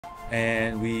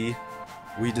and we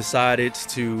decided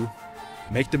to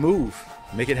make the move,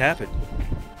 make it happen.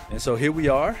 And so here we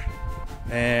are,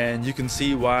 and you can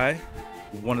see why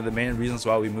one of the main reasons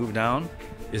why we moved down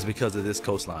is because of this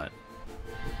coastline.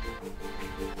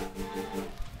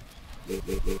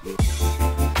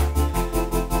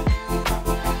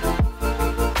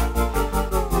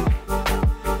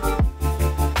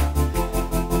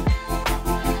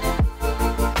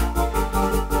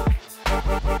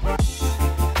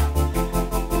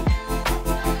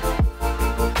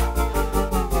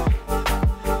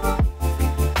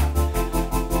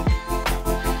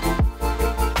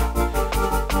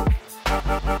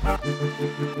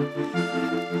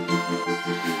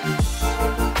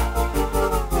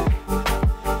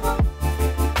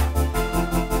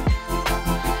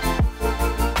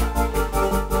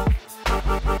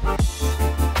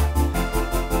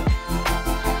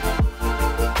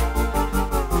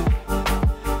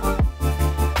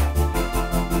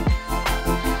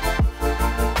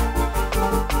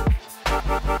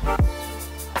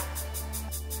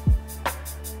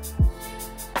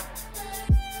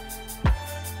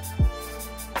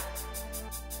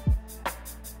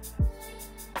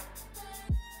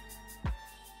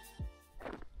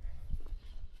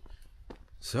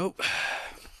 So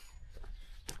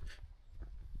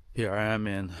here I am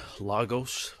in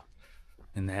Lagos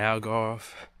in the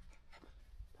Algarve.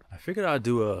 I figured I'd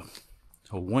do a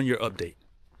 1-year update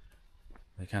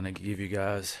to kind of give you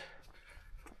guys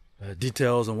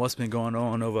details on what's been going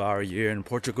on over our year in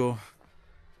Portugal,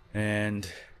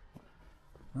 and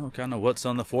kind of what's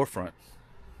on the forefront.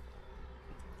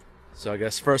 So I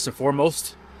guess first and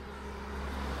foremost,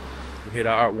 we hit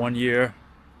our 1-year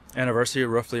anniversary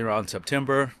roughly around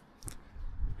September,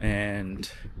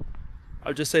 and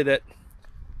I'll just say that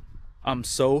I'm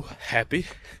so happy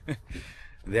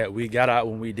that we got out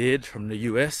when we did from the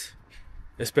US,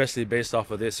 especially based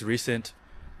off of this recent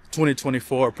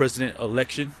 2024 president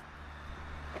election.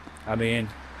 I mean,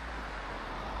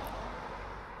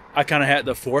 I kind of had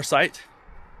the foresight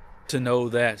to know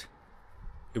that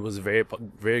it was a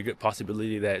very good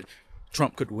possibility that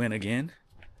Trump could win again,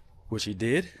 which he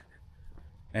did.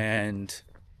 And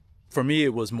for me,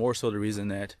 it was more so the reason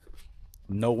that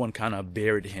no one kind of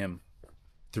buried him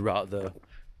throughout the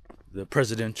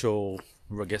presidential,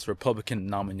 I guess, Republican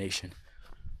nomination.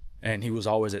 And he was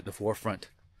always at the forefront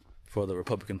for the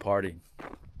Republican Party.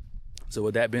 So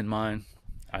with that being in mind,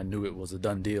 I knew it was a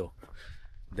done deal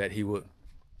that he would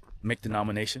make the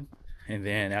nomination. And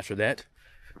then after that,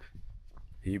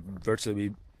 he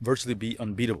virtually be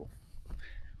unbeatable,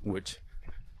 which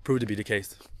proved to be the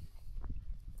case.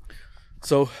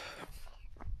 So,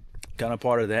 kind of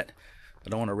part of that, I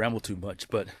don't want to ramble too much,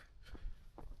 but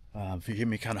if you hear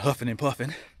me kind of huffing and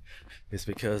puffing, it's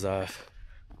because I've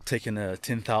taken a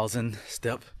 10,000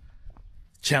 step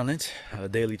challenge, a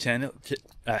daily channel,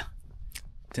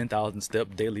 10,000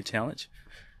 step daily challenge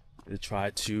to try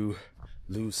to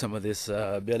lose some of this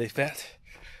belly fat.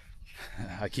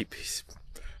 I keep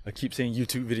seeing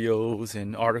YouTube videos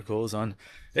and articles on,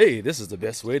 hey, this is the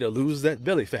best way to lose that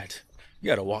belly fat. You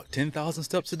gotta walk 10,000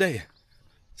 steps a day.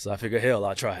 So I figured, hell,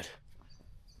 I tried.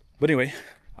 But anyway,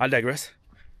 I digress.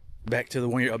 Back to the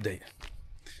 1-year update.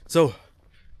 So,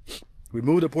 we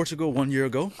moved to Portugal 1 year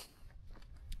ago,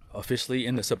 officially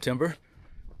into September,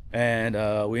 and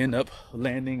we ended up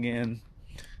landing in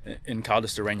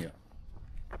Caldas da Rainha.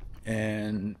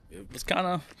 And it was kind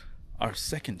of our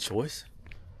second choice.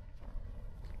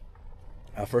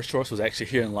 Our first choice was actually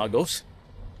here in Lagos,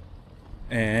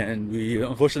 and we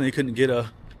unfortunately couldn't get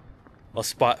a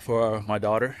spot for my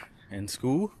daughter in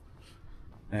school,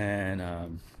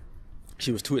 and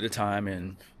she was 2 at the time,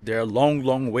 and there are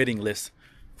long waiting lists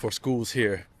for schools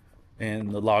here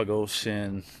in the Lagos,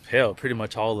 and hell, pretty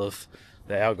much all of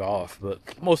the Algarve, but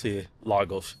mostly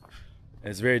Lagos.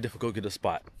 It's very difficult to get a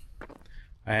spot,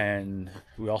 and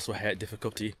we also had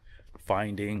difficulty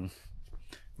finding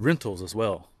rentals as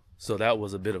well, so that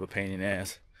was a bit of a pain in the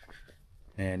ass.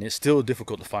 And it's still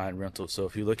difficult to find rentals. So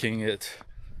if you're looking at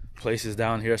places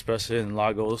down here, especially in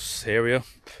Lagos area,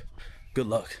 good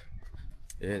luck.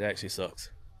 It actually sucks.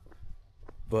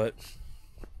 But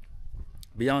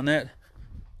beyond that,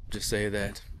 just say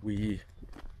that we've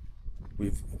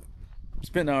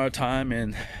spent our time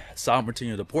in São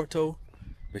Martinho de Porto,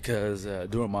 because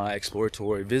during my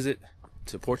exploratory visit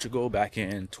to Portugal back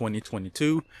in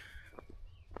 2022,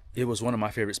 it was one of my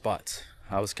favorite spots.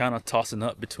 I was kind of tossing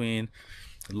up between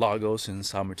Lagos and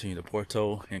São Martinho de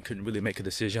Porto and couldn't really make a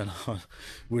decision on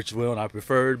which one I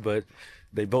preferred, but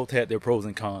they both had their pros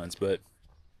and cons. But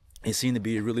it seemed to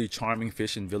be a really charming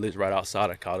fishing village right outside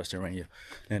of Caldas da Rainha,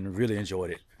 and really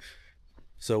enjoyed it.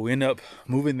 So we ended up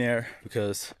moving there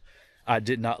because I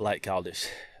did not like Caldas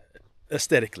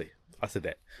aesthetically. I said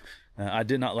that. I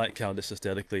did not like Caldas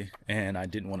aesthetically, and I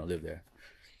didn't want to live there.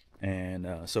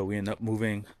 And so we ended up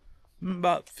moving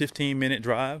about 15-minute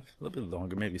drive, a little bit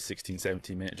longer, maybe 16,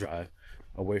 17-minute drive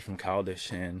away from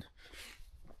Caldas. And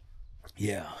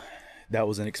yeah, that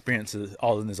was an experience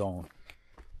all in its own.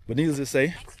 But needless to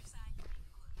say,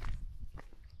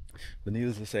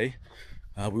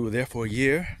 we were there for a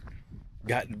year.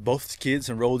 Got both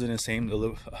kids enrolled in the same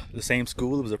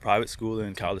school. It was a private school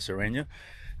in Caldas da Rainha,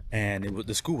 and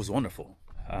the school was wonderful.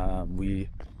 We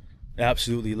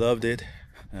absolutely loved it.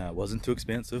 Wasn't too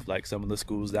expensive like some of the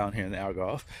schools down here in the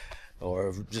Algarve,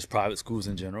 or just private schools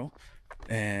in general,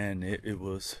 and it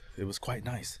was quite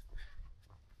nice.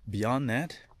 Beyond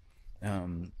that,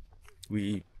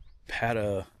 we had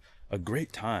a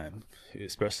great time,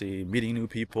 especially meeting new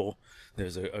people.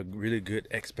 There's a really good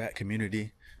expat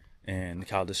community in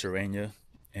Caldas da Rainha,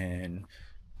 and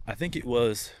I think it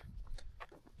was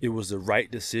the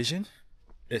right decision,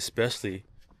 especially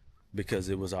because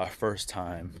it was our first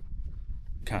time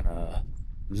kind of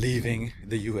leaving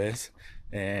the US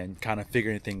and kind of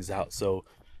figuring things out. So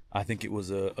I think it was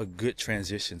a good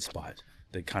transition spot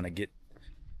to kind of get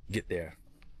there.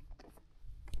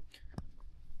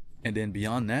 And then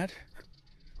beyond that,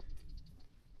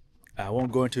 I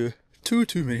won't go into too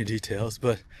many details,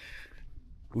 but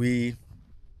we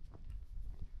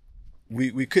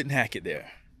couldn't hack it there.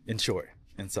 In short,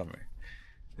 in summary,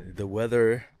 the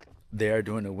weather there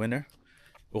during the winter,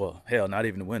 well, hell, not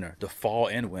even the winter, the fall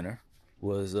and winter,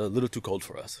 was a little too cold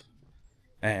for us.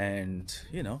 And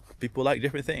you know, people like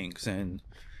different things, and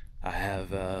I have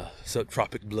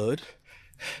subtropic blood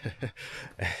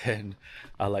and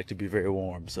I like to be very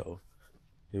warm, so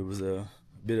it was a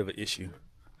bit of an issue.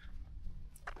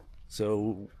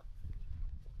 So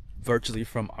virtually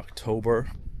from October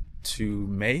to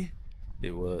May,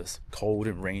 it was cold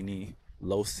and rainy,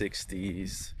 low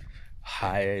 60s,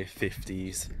 high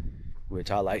 50s, which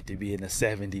I like to be in the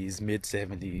 70s, mid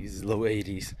 70s, low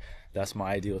 80s. That's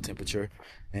my ideal temperature.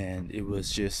 And it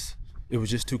was just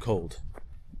too cold.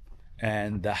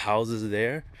 And the houses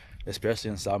there, especially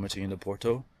in São Martinho de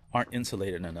Porto, aren't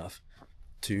insulated enough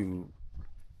to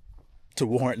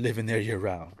warrant living there year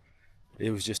round.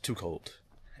 It was just too cold.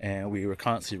 And we were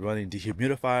constantly running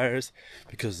dehumidifiers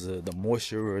because the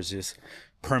moisture was just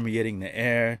permeating the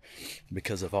air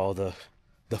because of all the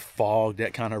fog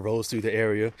that kind of rose through the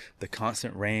area, the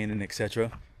constant rain and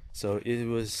etc. So it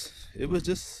was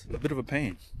just a bit of a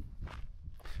pain.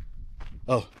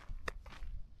 Oh,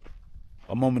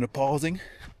 a moment of pausing.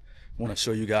 I want to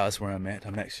show you guys where I'm at.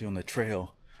 I'm actually on the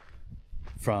trail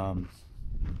from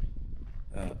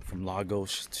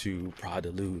Lagos to Praia da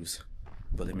Luz.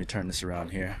 But let me turn this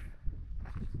around here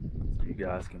so you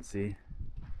guys can see.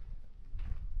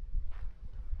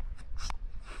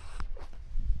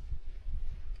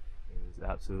 It is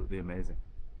absolutely amazing.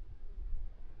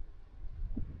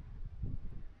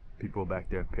 People back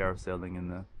there parasailing in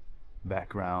the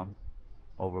background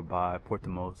over by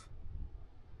Porto.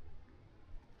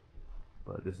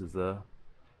 But this is a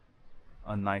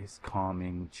nice,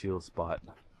 calming, chill spot.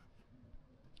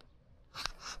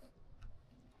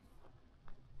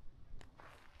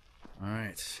 All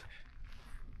right,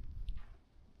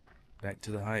 back to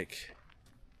the hike.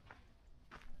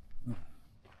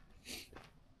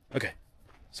 Okay,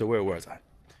 so where was I?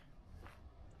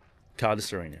 Caldas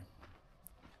da Rainha.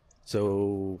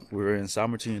 So we're in São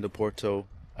Martinho de Porto.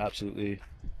 Absolutely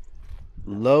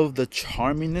love the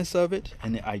charmingness of it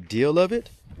and the ideal of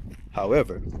it.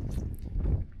 However,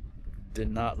 did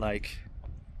not like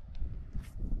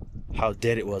how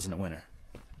dead it was in the winter.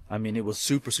 I mean, it was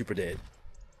super dead,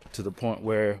 to the point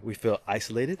where we felt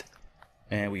isolated,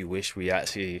 and we wish we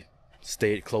actually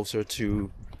stayed closer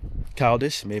to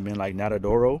Caldas, maybe in like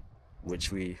Natadoro,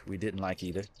 which we didn't like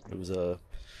either. It was a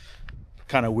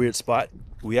kind of weird spot.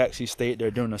 We actually stayed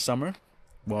there during the summer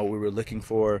while we were looking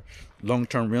for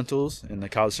long-term rentals in the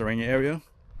Caldas da Rainha area,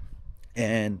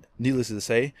 and needless to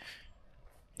say,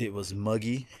 it was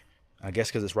muggy. I guess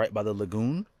because it's right by the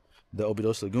lagoon, the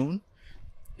Obidos Lagoon.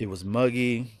 It was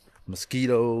muggy,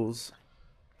 mosquitoes,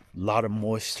 a lot of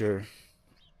moisture.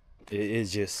 It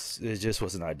just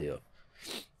wasn't ideal.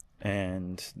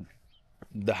 And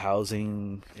the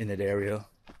housing in that area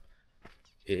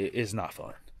is not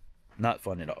fun. Not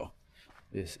fun at all.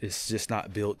 It's just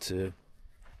not built to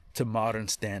modern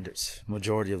standards.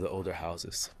 Majority of the older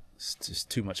houses, it's just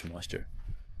too much moisture.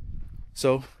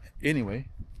 So anyway,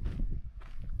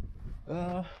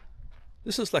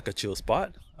 this is like a chill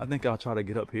spot. I think I'll try to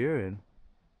get up here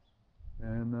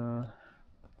and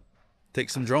take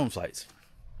some drone flights.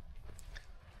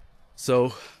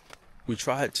 So we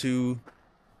tried to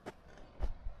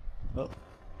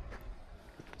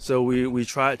we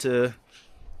tried to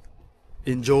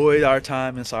enjoy our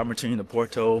time in San Martin de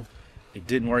Porto. It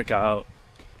didn't work out.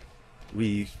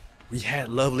 We had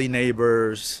lovely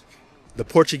neighbors. The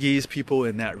Portuguese people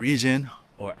in that region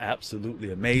are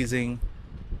absolutely amazing,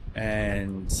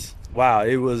 and wow,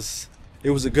 it was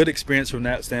a good experience from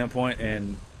that standpoint.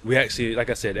 And we actually,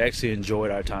 like I said, actually enjoyed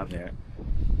our time there.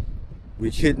 We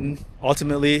couldn't,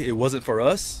 ultimately, it wasn't for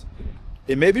us.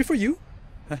 It may be for you.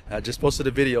 I just posted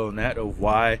a video on that of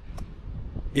why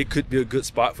it could be a good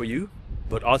spot for you,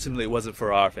 but ultimately it wasn't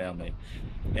for our family.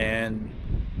 And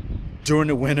during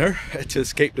the winter, to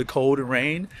escape the cold and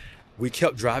rain, we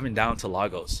kept driving down to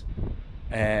Lagos.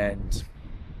 And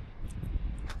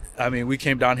I mean, we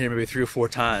came down here maybe 3 or 4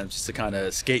 times just to kind of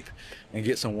escape and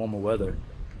get some warmer weather.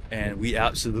 And we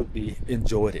absolutely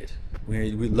enjoyed it.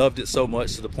 We loved it so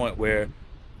much to the point where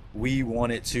we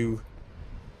wanted to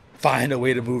find a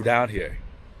way to move down here.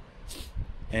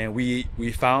 And we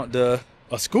found a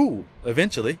school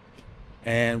eventually,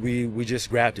 and we just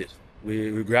grabbed it.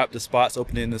 We grabbed the spots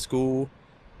open in the school,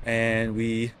 and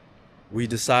we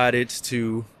decided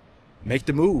to make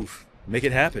the move, make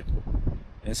it happen.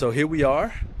 And so here we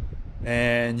are,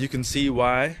 and you can see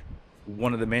why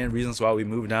one of the main reasons why we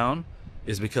moved down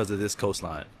is because of this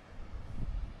coastline.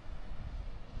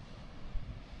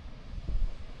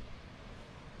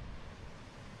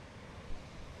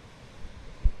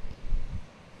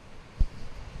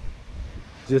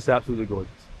 Just absolutely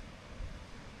gorgeous.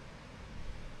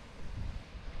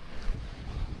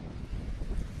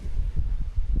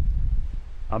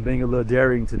 I'm being a little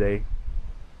daring today.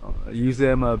 Usually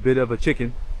I'm a bit of a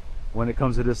chicken when it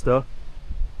comes to this stuff,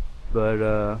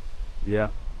 but yeah,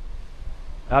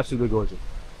 absolutely gorgeous.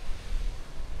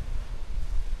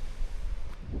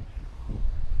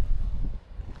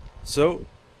 So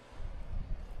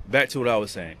back to what I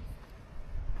was saying.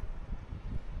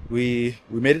 We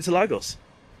made it to Lagos.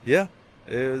 Yeah,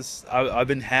 I've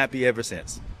been happy ever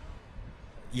since.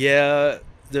 Yeah,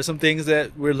 there's some things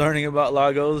that we're learning about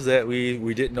Lagos that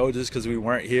we didn't know just because we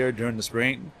weren't here during the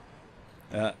spring,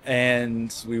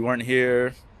 and we weren't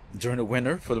here during the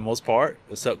winter for the most part,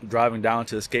 except driving down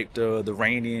to escape the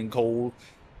rainy and cold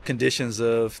conditions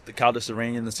of the Caldas da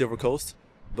Rainha and the Silver Coast.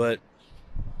 But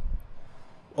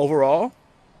overall,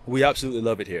 we absolutely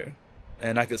love it here,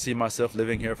 and I could see myself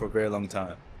living here for a very long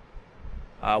time.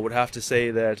 I would have to say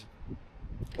that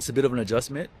it's a bit of an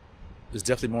adjustment. It's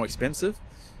definitely more expensive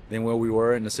than where we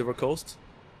were in the Silver Coast,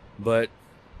 but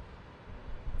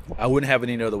I wouldn't have it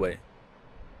any other way.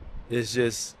 It's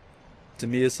just, to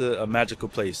me, it's a magical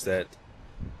place that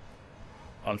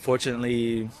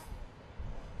unfortunately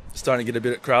is starting to get a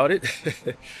bit crowded.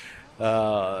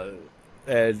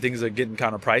 And things are getting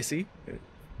kind of pricey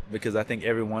because I think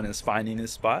everyone is finding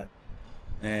this spot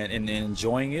and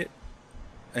enjoying it.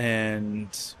 And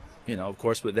you know, of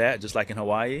course, with that, just like in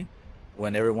Hawaii,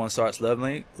 when everyone starts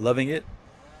loving it,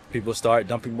 people start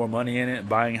dumping more money in it,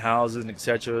 buying houses,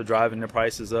 etc., driving their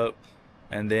prices up,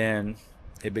 and then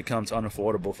it becomes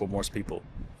unaffordable for most people,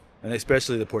 and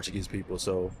especially the Portuguese people.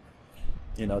 So,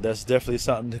 you know, that's definitely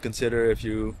something to consider if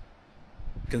you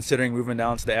considering moving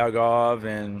down to the Algarve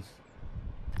and,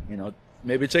 you know,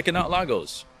 maybe checking out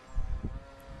Lagos.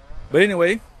 But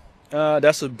anyway,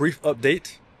 that's a brief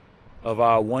update of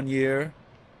our 1 year,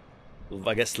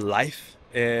 I guess, life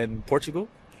in Portugal.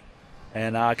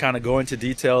 And I'll kind of go into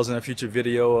details in a future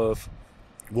video of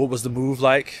what was the move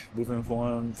like, moving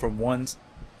from one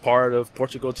part of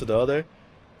Portugal to the other,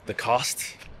 the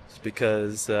cost,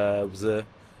 because it was a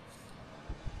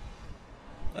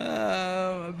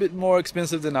bit more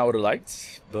expensive than I would have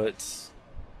liked, but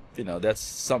you know, that's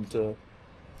something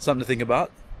to think about.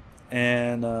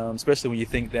 And especially when you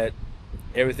think that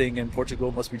everything in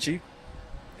Portugal must be cheap,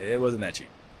 it wasn't that cheap.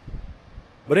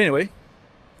 But anyway,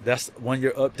 that's 1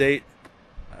 year update.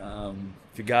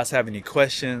 If you guys have any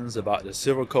questions about the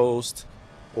Silver Coast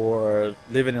or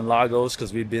living in Lagos,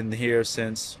 because we've been here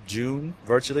since June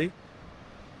virtually,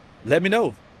 let me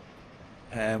know.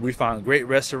 And we found great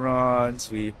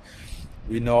restaurants. We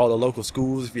know all the local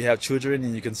schools. If you have children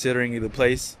and you're considering the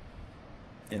place,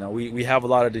 you know, we have a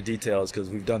lot of the details because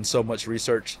we've done so much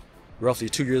research roughly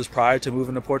 2 years prior to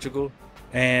moving to Portugal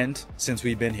and since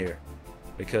we've been here,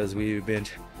 because we've been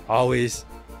always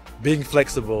being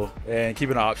flexible and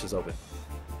keeping our options open.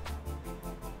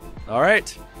 All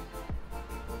right,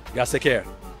 you guys take care.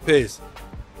 Peace.